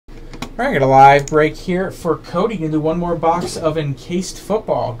All right, got a live break here for Cody. Gonna do one more box of Encased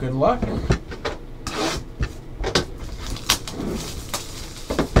football. Good luck.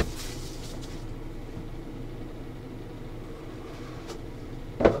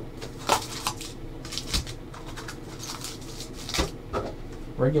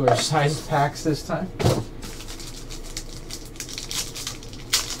 Regular sized packs this time.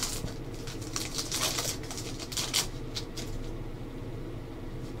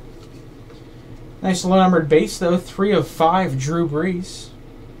 Nice low numbered base though, 3 of 5 Drew Brees.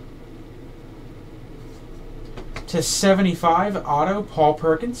 To 75 auto Paul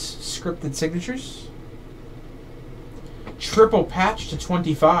Perkins, scripted signatures. Triple patch to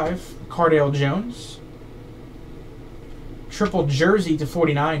 25 Cardale Jones. Triple jersey to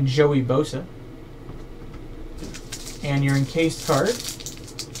 49 Joey Bosa. And your encased card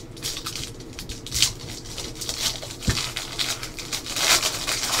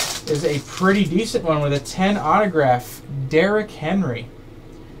is a pretty decent one with a 10 autograph, Derrick Henry.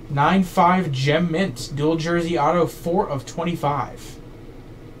 9.5 gem mint, dual jersey auto, 4 of 25.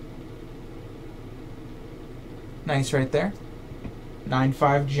 Nice right there.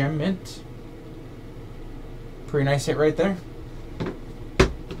 9.5 gem mint. Pretty nice hit right there.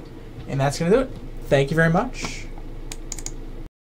 And that's going to do it. Thank you very much.